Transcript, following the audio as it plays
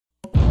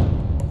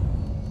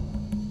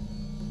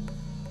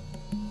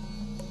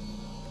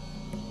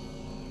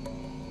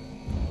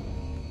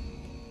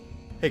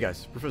Hey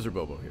guys, Professor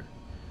Bobo here.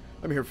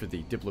 I'm here for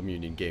the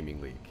Diplomunion Gaming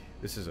League.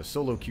 This is a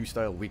solo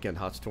queue-style weekend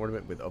HotS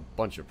tournament with a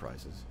bunch of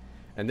prizes.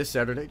 And this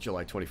Saturday,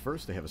 July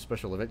 21st, they have a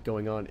special event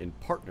going on in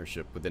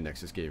partnership with the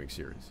Nexus Gaming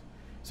Series.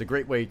 It's a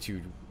great way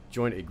to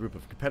join a group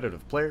of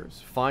competitive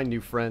players, find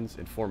new friends,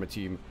 and form a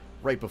team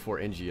right before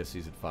NGS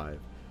Season 5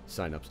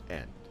 signups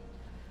end.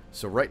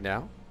 So right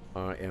now,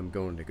 I am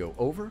going to go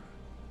over,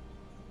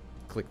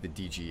 click the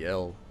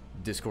DGL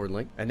Discord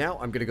link, and now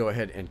I'm going to go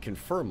ahead and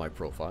confirm my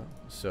profile.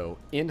 So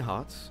in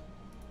HotS,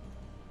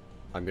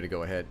 I'm going to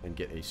go ahead and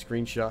get a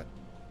screenshot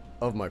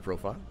of my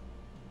profile,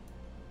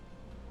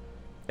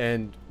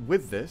 and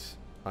with this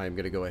I'm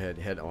going to go ahead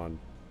and head on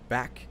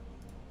back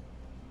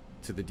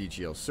to the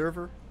DGL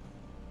server,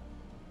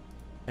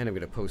 and I'm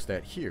going to post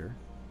that here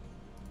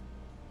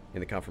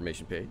in the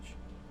confirmation page.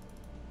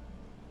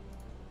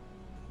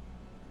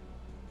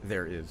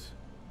 There is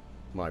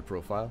my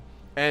profile.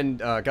 And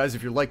guys,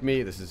 if you're like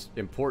me, this is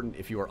important.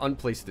 If you are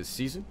unplaced this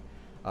season,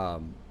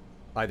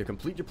 either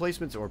complete your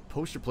placements or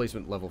post your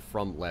placement level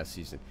from last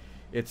season.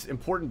 It's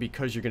important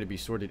because you're going to be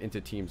sorted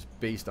into teams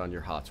based on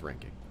your HotS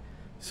ranking.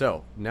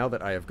 So now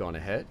that I have gone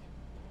ahead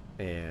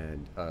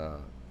and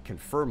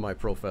confirmed my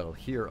profile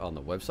here on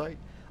the website,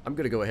 I'm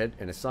going to go ahead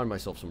and assign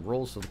myself some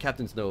roles so the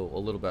captains know a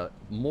little bit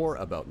more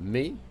about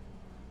me.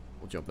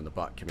 We'll jump in the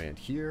bot command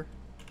here.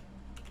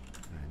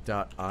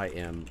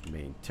 .im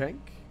main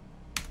tank.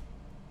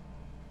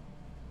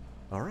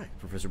 Alright,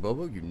 Professor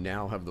Bobo, you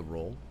now have the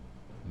role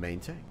main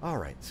tank.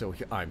 Alright, so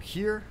I'm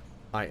here.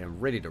 I am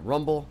ready to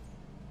rumble.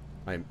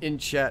 I am in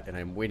chat and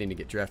I'm waiting to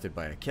get drafted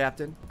by a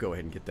captain. Go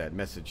ahead and get that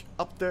message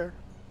up there.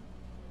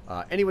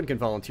 Anyone can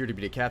volunteer to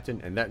be the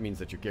captain, and that means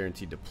that you're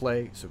guaranteed to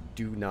play, so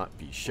do not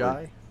be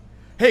shy.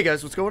 Hey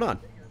guys, what's going on?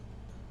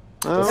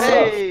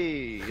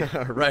 Hey!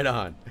 Right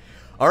on.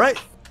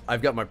 Alright,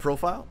 I've got my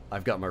profile.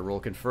 I've got my role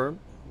confirmed.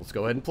 Let's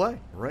go ahead and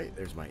play. Alright,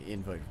 there's my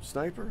invite from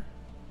Sniper.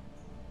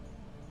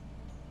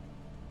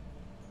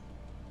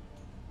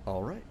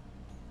 Alright.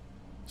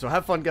 So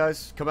have fun,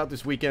 guys. Come out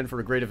this weekend for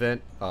a great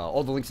event.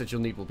 All the links that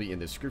you'll need will be in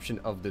the description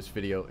of this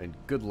video, and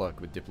good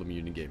luck with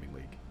Diplomunion Gaming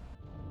League.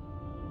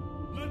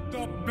 Let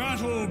the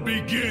battle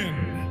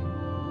begin!